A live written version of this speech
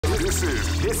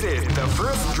This is the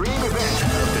first dream event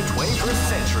of the 21st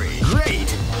century.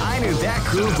 Great! I knew that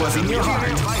groove was in your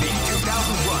heart. Fighting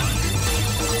 2001.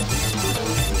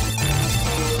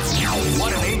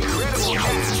 What an incredible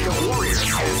cast of warriors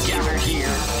has gathered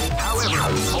here. However,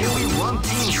 only one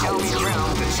team shall be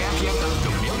crowned the champion of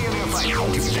the Millionaire Fighting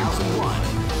 2001.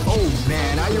 Oh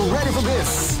man, are you ready for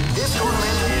this? This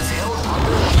tournament is held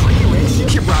under a free-ratio.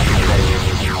 Keep rocking,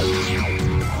 baby.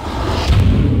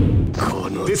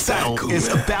 This battle is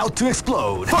about to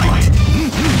explode. Fight!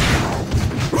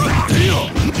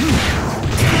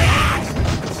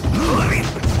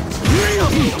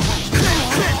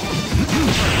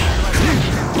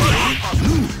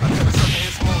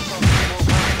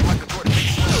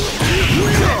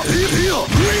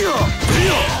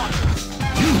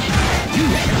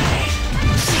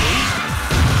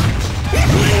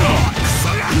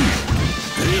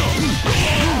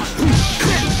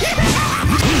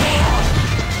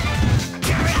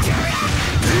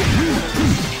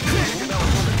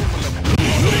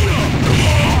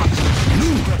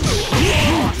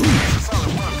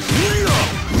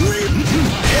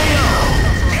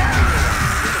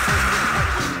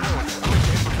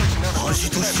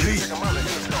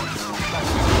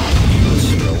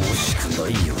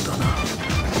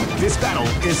 This battle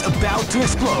is about to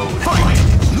explode. Fight!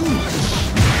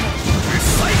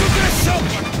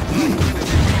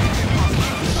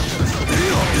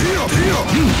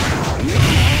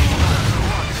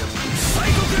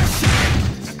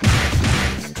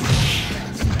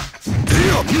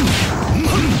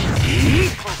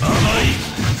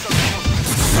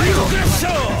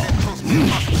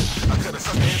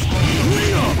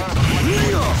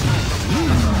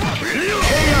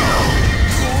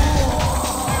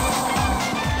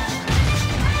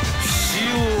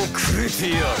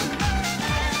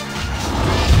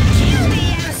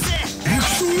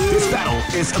 This battle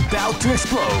is about to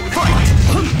explode. Fight!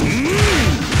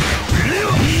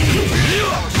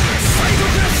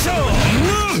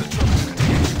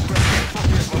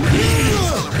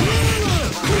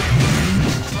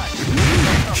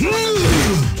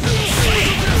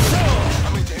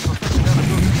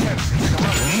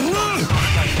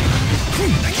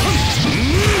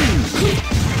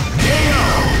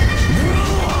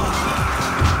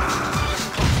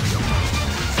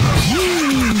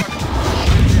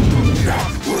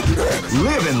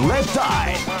 Live and let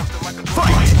die.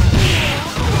 Fight!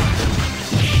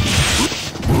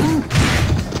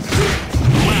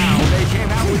 Wow, they came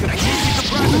out with a sneaky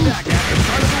surprise attack at the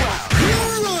start of the round.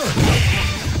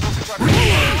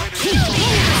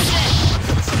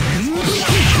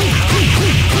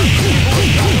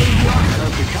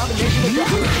 The combination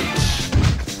attack.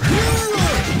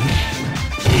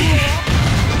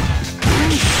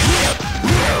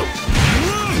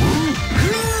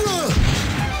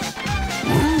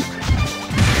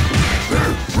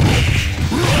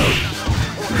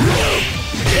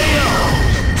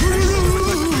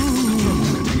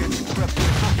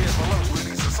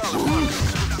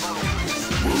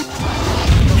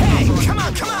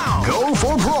 Go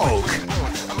for broke.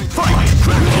 Fight!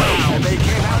 Wow, they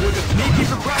came out with a sneaky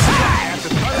surprise attack at the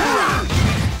start of the round.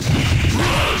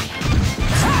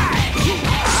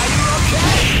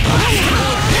 Are you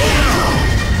okay?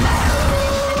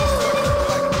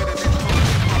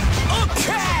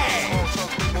 Okay!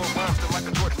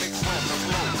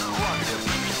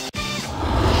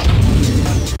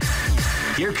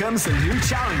 Here comes a new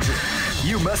challenger.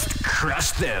 You must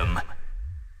crush them.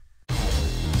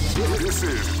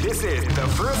 This is the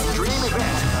first dream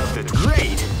event of the...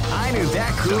 Great! I knew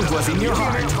that groove was in your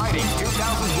heart. Fighting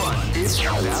 2001 is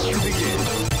about to begin.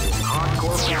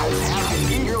 Hardcore fans have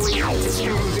been eagerly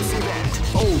anticipating this event.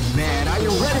 Oh man, are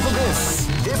you ready for this?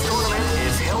 This tournament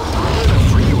is held under the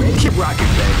free range. Keep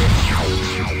rocking, baby.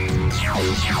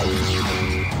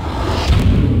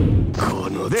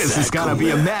 This is gonna be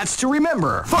a match to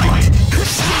remember. Fight! Wow,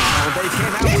 they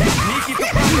came out with a sneaky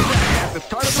surprise attack at the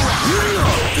start of the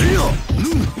round.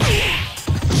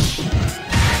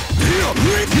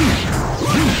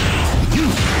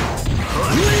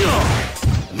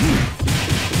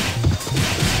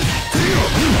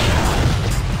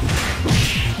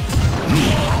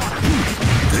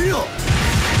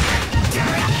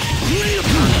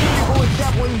 People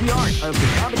extrapolating the art of the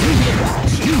combination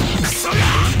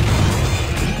attack.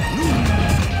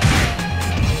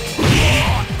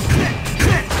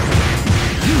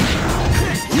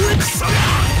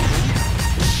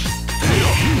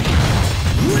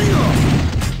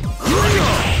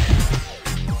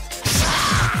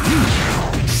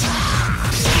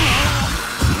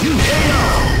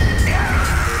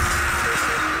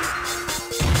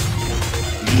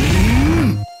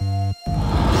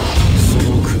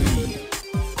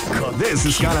 This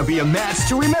is gonna be a match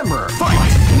to remember. Fight! Wow,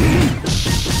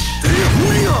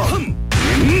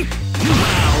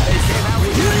 they came out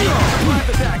with a live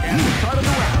attack at the start of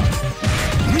the round.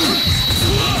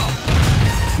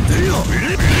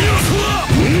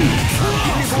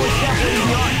 Beautiful step in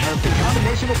the art of the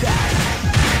combination attack.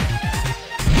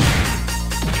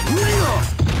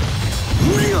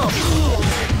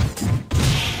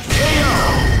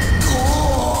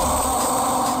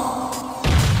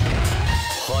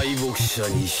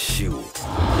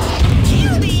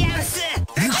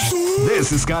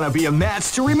 This is gonna be a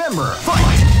match to remember.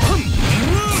 Fight!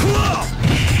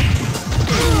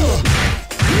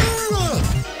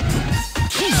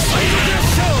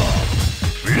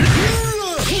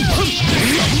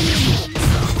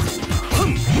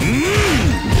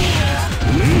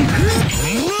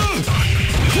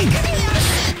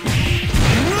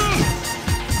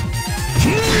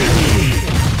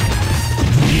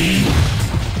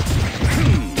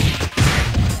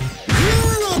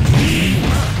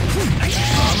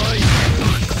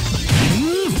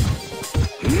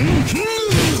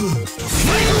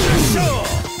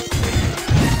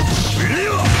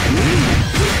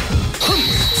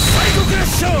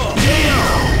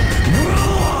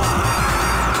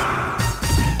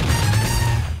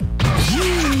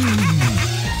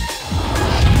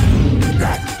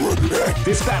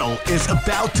 This battle is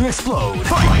about to explode.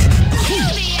 Fight!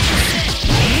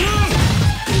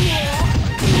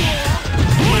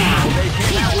 Wow, they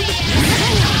came out with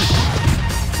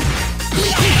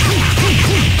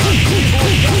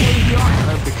the art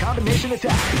of the combination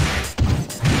attack.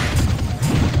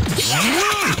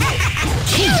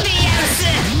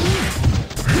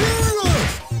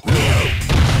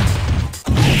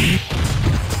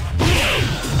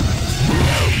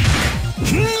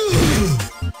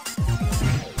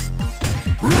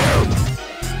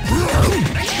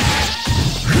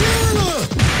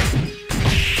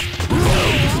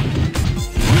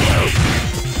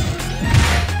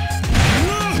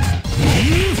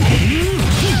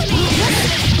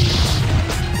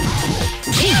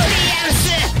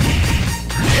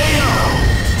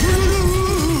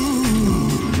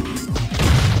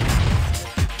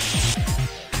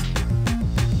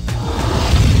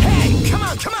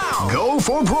 Go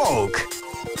for broke.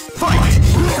 Fight!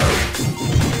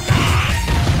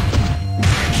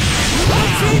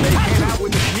 They came out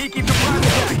with a sneaky surprise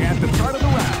attack at the start of the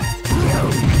round.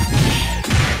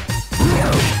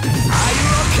 Are you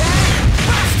okay?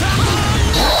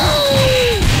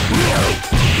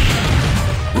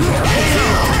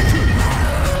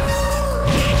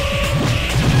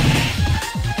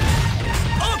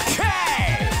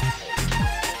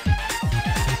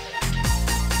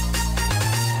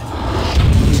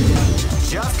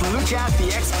 Look at the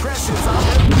expressions on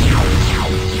them.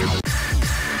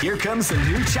 Here comes a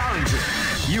new challenger.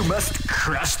 You must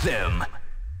crush them.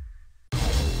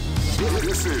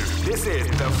 This is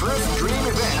the first dream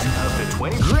event of the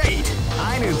 20. Great!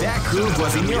 I knew that groove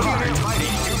was in your heart.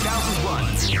 Fighting 2001.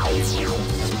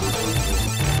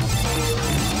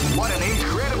 What an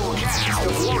incredible cast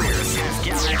of warriors has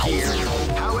gathered here.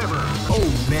 However, oh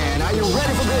man, are you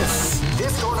ready for this?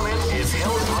 This tournament is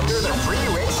held under the free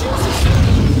ratio system.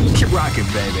 Keep rocking,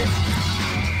 baby.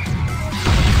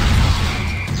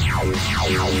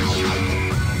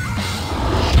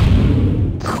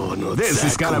 This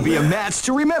is gonna be a match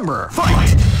to remember.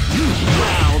 Fight!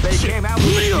 Wow, they came out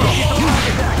with a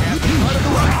attack at the start of the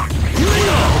round.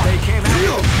 They came out with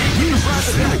a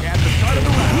attack at the start of the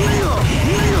round.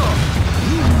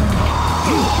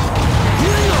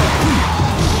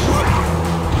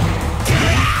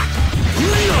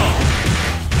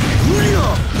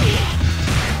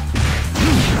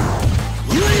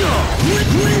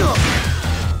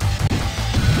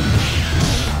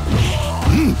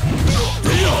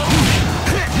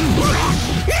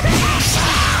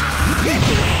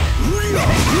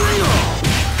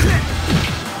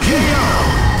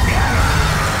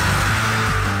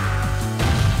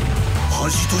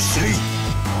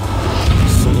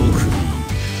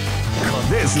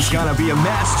 This is gonna be a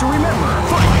match to remember.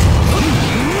 Fight!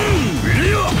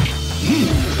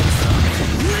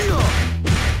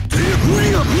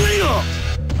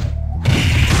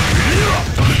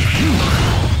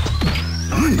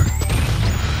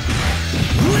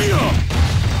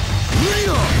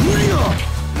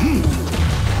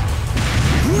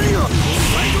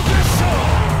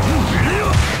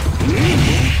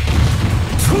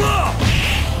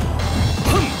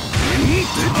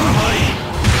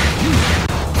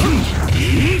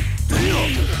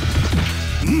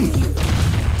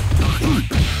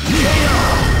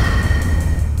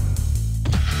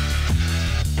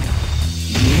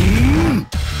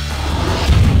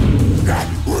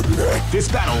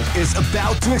 is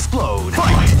about to explode.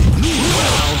 Fight!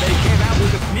 Well, they came out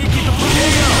with a sneaky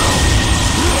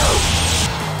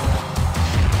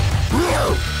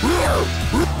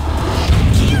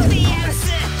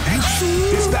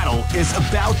This battle is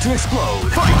about to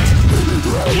explode. Fight!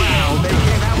 Wow, they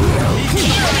came out with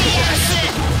a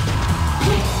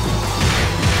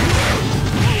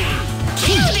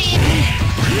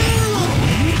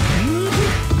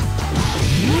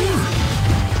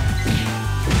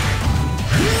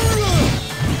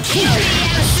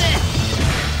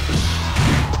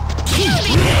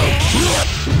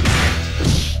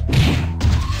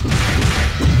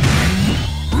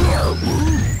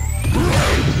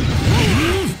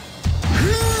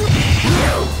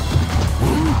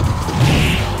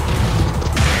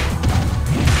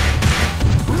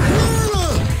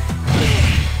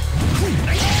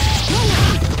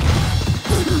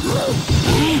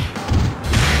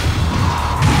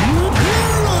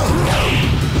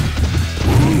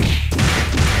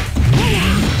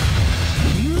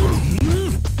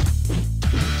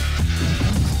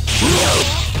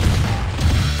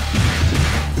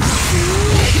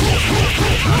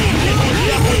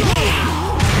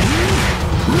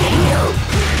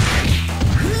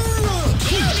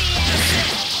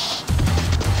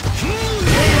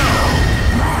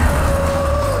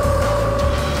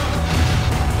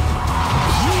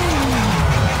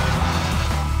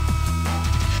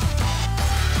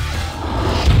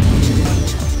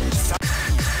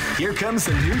Here comes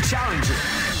a new challenger.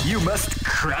 You must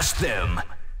crush them.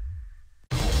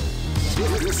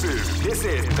 This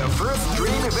is the first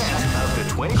dream event of the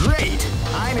 20. Great!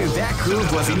 I knew that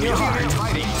groove was in your heart.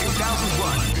 Fighting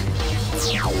 2001.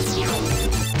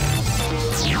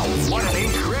 What an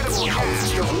incredible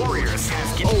cast of warriors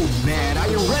has given. Oh man, are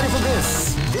you ready for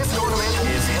this? This tournament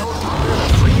is held under the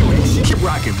free ratio. Keep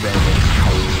rocking, baby.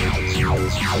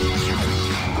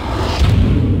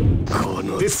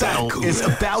 This battle is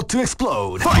about to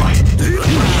explode. Fight! They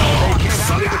came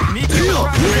out with a sneaky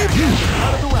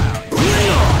out of the round.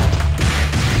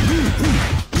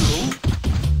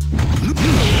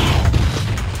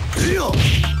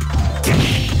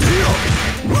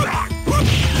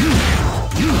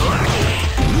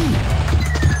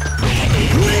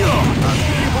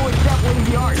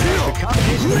 The art of the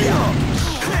combination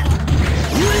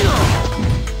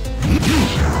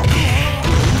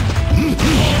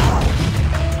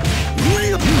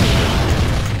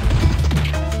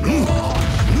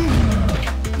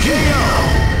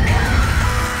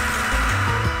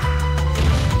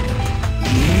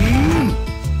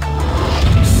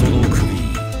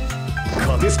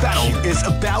This battle is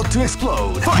about to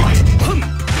explode. Fight!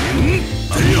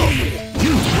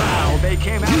 Wow, they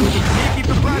came out with a sneaky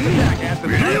surprise attack at the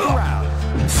first round.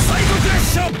 Psycho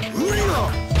Dash!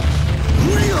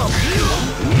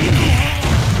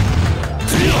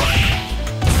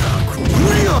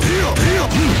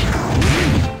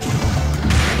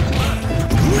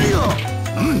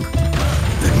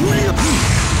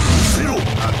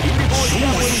 People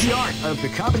establish the art of the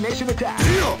combination attack.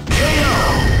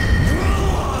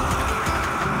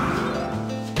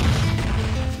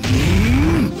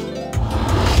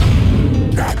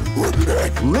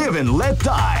 Live and let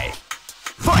die.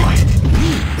 Fight!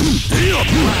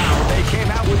 Wow, they came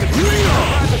out with a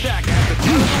surprise attack at the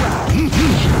first round.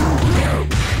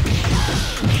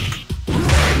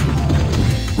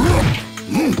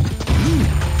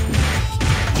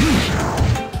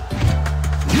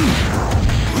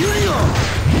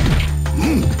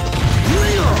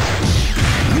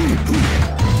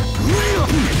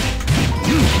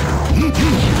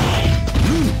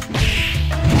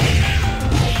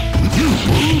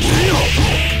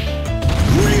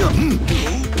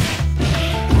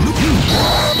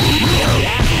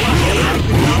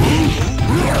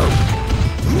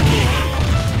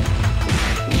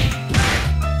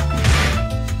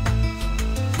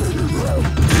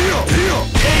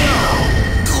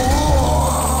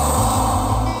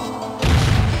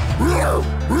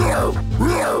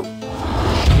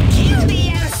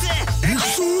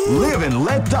 Live and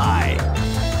let die.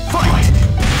 Fight!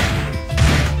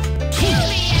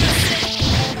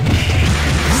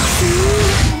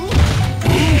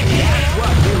 That's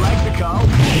what we like to call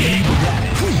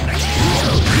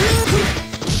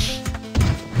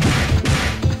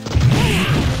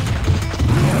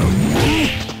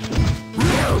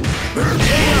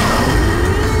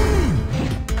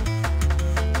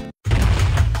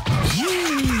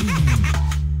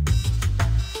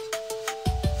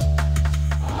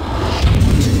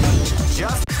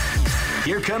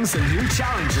Here comes a new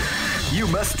challenger. You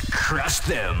must crush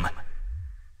them.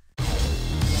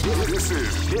 This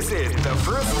is the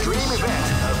first dream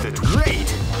event of the...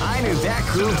 Great! I knew that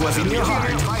groove was in your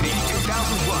heart. Fighting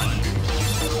 2001.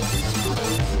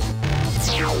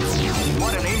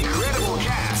 What an incredible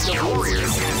cast of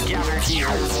warriors has gathered here.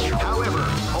 However,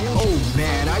 oh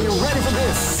man, are you ready for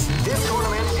this? This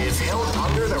tournament is held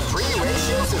under the free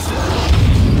ratio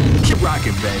system. Keep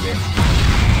rocking, baby.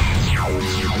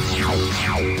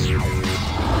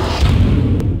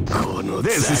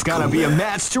 This is gonna be a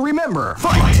match to remember.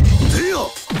 Fight!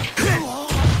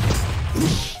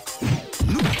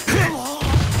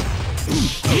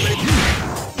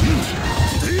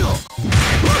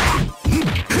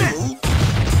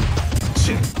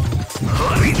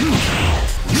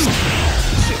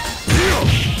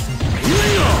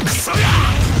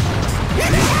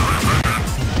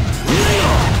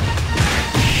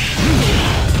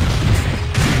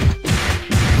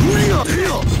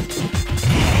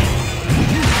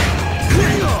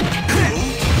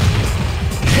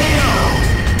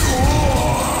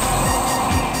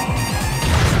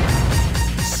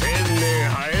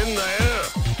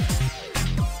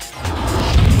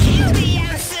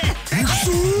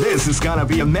 This is gonna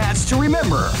be a match to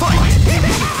remember. Fight!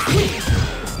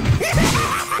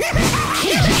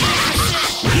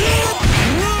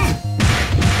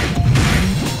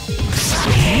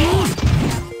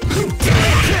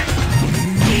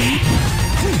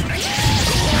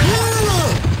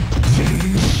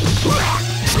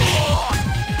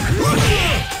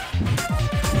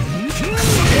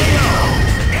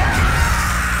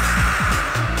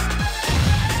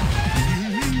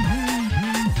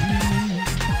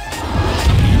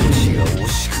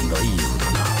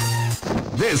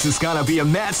 This is gonna be a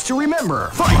match to remember.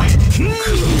 Fight!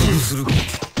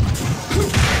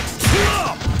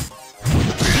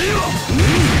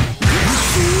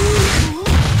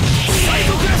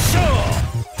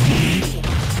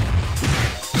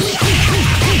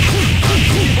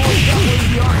 The combination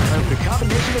attack. The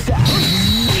combination attack.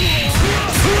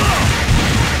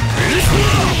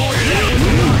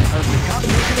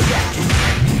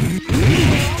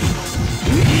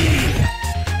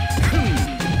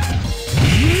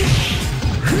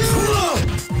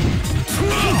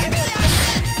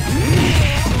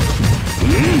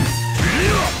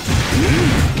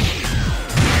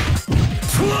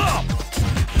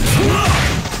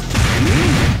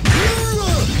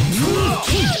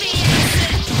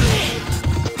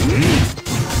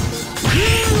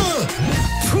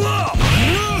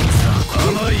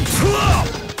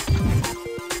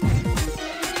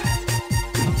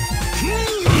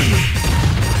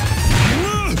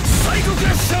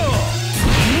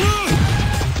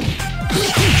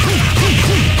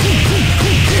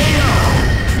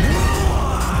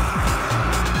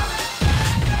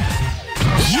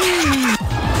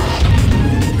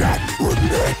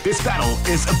 This battle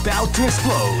is about to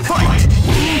explode. Fight!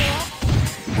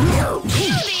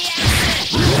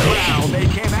 Wow, they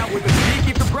came out with a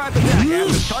sneaky surprise attack at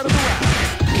the start of the round.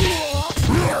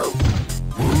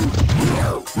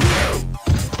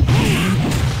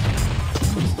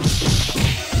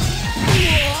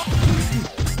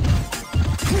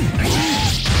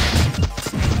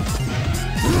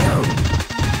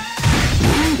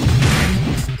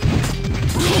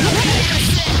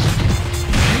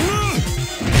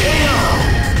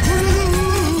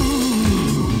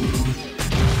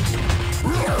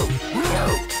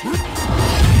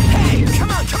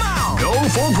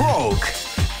 For broke.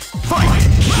 Fight!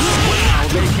 Wow,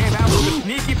 they came out with a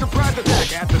sneaky surprise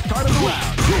attack at the start of the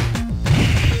round.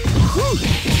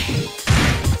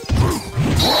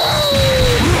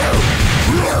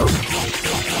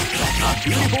 A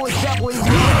beautiful example in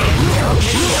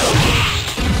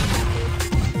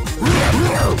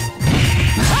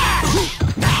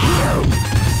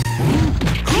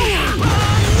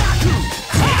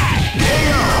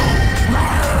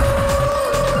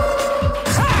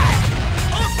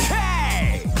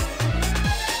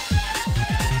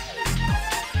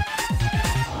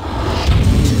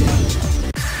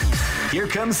Here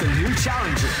comes a new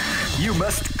challenger. You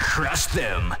must crush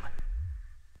them.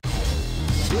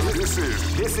 This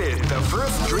is the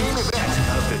first dream event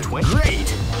of the 20.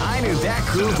 Great! I knew that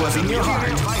groove was in your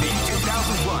heart. Fighting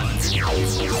 2001.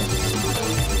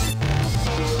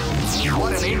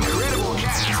 What an incredible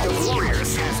cast of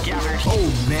warriors has gathered.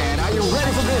 Oh man, are you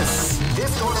ready for this?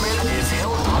 This tournament is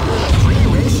held under the free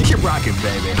ratio. Keep rocking,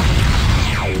 baby.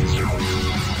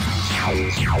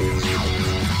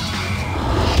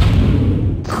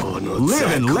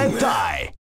 Live and let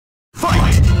die.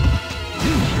 Fight!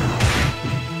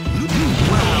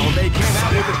 Wow, they came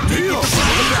out with a deal.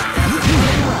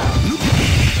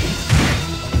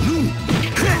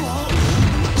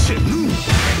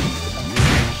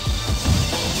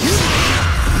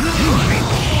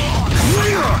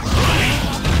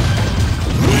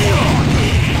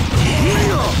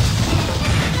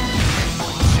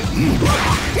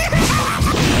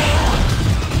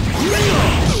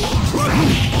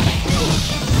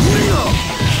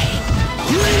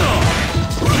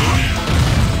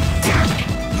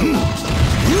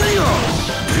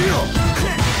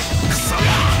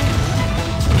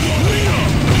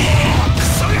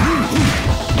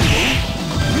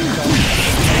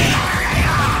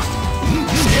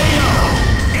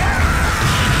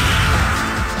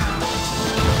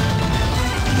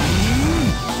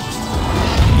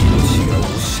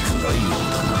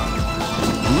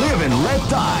 Live and let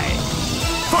die.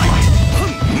 Fight!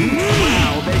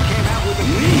 Wow, they came out with a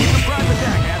big surprise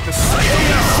attack at the start of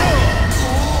the show.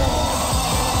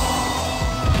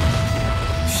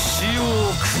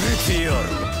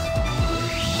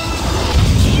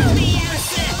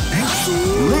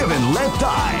 Live and let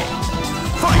die.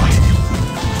 Fight!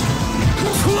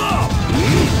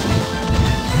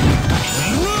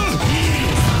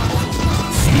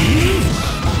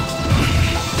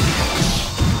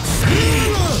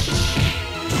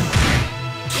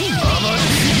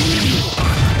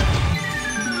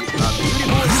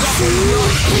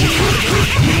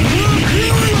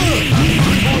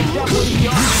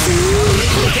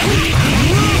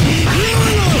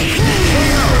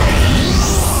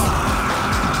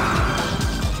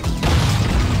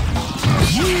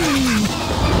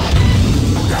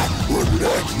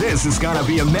 This is gonna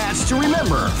be a match to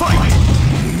remember. Fight!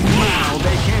 Wow,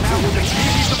 they came out with a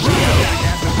cheesy surprise attack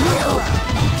at the first round.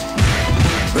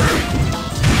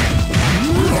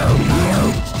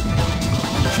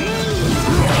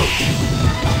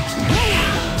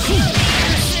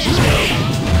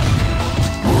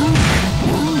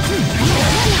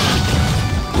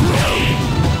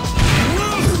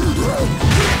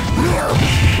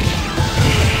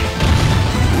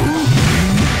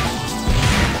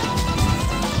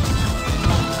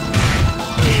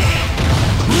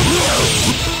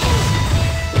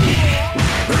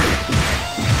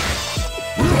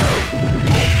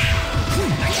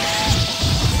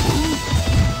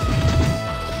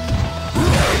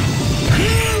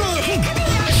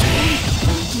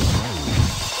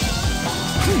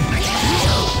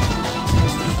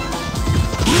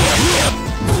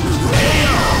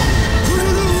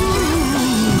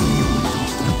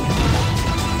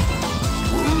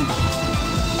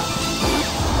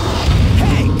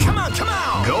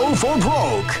 For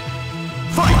broke.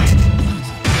 Fight!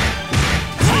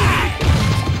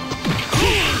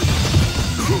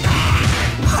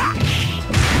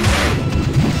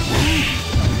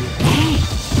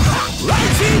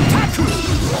 Rising Taku!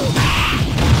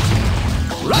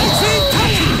 Rising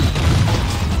Taku!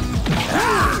 Are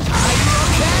you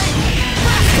okay?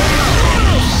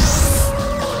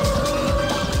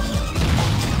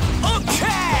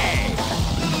 Okay!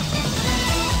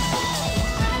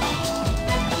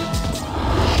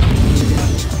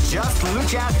 Just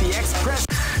look at the express.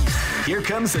 Here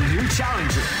comes a new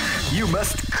challenger. You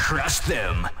must crush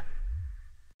them.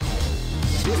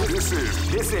 This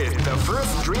is the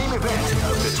first dream event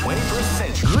of the 21st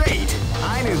century. Great!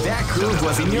 I knew that groove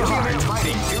was in your heart.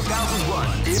 Fighting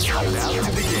 2001 is about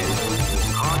to begin.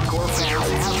 Hardcore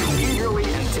fans have been eagerly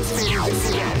anticipating this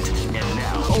event. And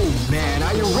now, oh man,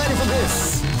 are you ready for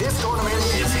this? This tournament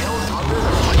is held under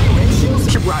the free ratios.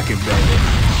 Keep rocking, baby.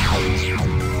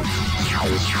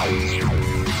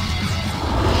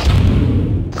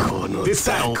 This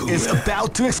battle is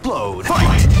about to explode.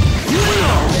 Fight!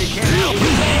 They can't help but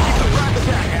take the rock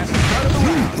attack at the start of the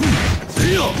round.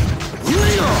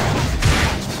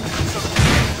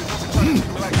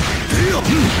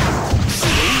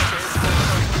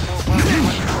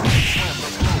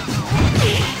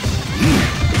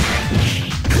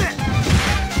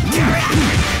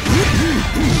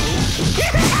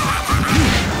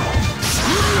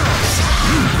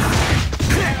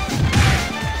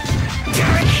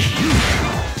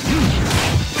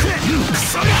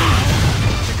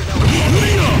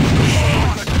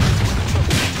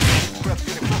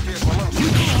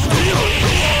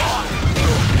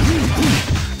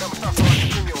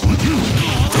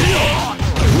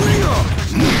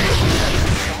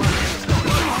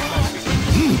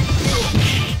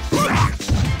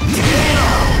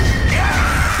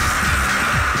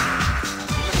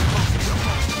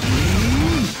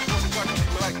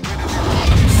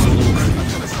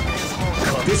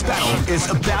 This battle is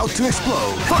about to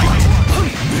explode. Fight!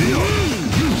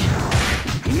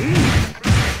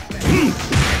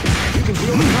 You can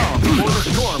feel the calm before the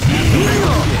storm.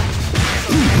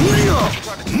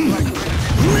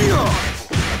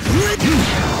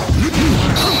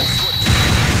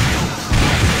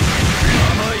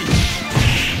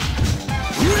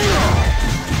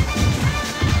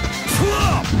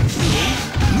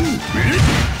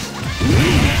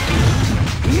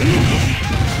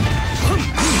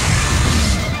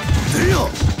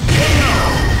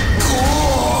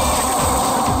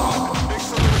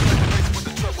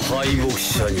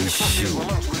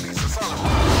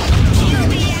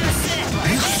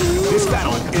 This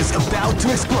battle is about to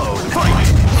explode. Fight!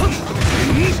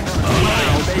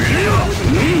 Wow, they came out with a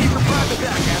big surprise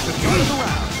attack at the start of the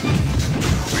round.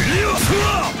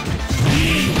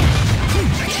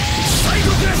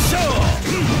 Psycho Crash!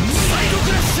 Psycho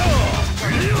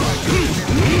Crash!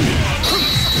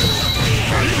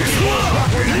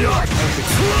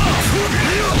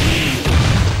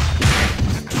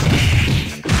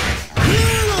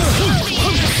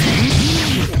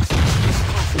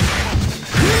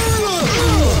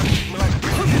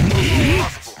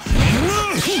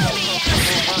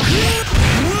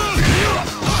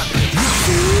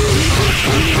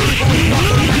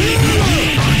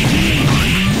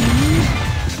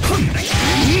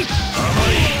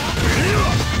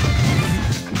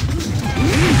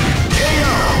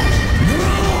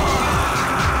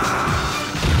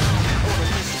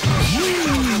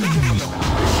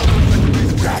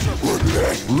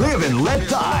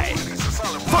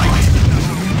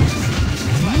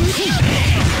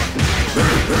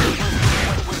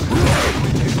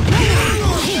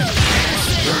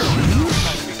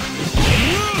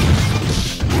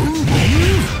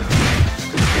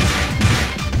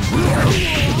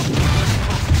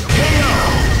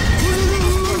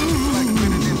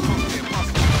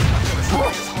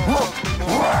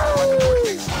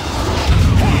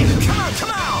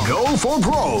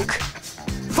 broke.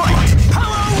 Fight!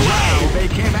 Hello, wow! They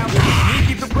came out with a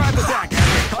sneaky surprise attack as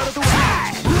they cut it away.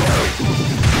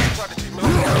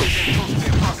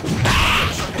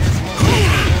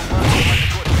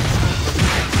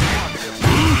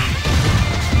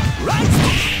 Right!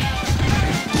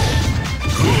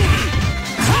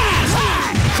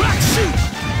 Crack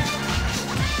shoot!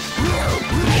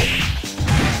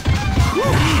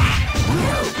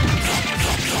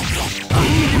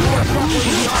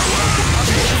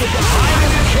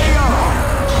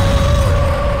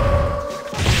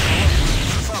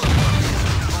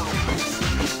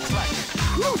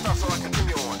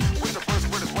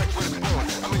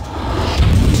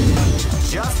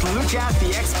 Just look at the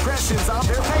expressions of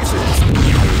their faces.